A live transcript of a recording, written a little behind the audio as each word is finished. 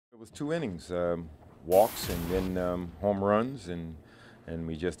was 2 innings, walks and then home runs, and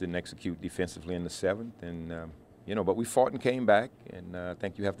we just didn't execute defensively in the 7th. And but we fought and came back, and I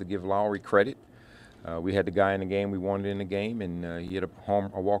think you have to give Lowry credit. We had the guy in the game we wanted in the game, and he hit a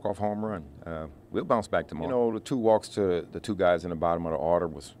walk-off home run. We'll bounce back tomorrow. The 2 walks to the 2 guys in the bottom of the order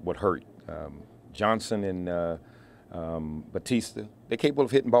was what hurt. Johnson and Batista, they're capable of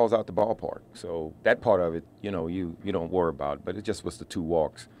hitting balls out the ballpark. So that part of it, you don't worry about. But it just was the 2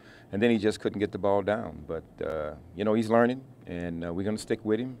 walks. And then he just couldn't get the ball down. But, he's learning, and we're going to stick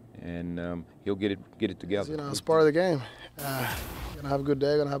with him, and he'll get it together. It's part of the game. Going to have a good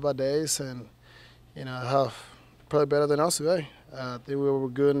day, going to have bad days, and, have probably better than us today. I think we were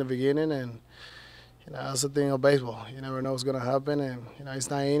good in the beginning, and, that's the thing of baseball. You never know what's going to happen, and, it's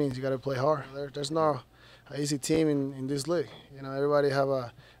 9 innings. You got to play hard. There's no easy team in this league. Everybody have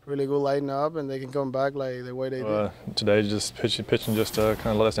a really good line up, and they can come back like the way they did. Today, just pitching just kind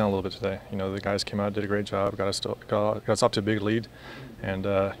of let us down a little bit today. The guys came out, did a great job, got us off to a big lead, and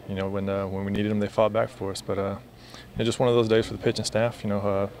when we needed them, they fought back for us. But just one of those days for the pitching staff.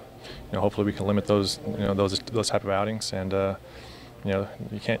 Hopefully we can limit those those type of outings, and you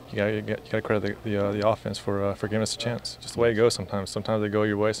gotta credit the offense for giving us a chance. Just the way it goes sometimes. Sometimes they go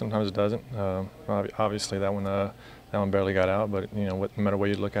your way, sometimes it doesn't. Obviously that one barely got out, but no matter where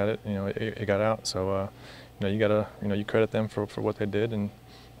you look at it, it got out. So you credit them for what they did, and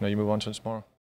you move on to tomorrow.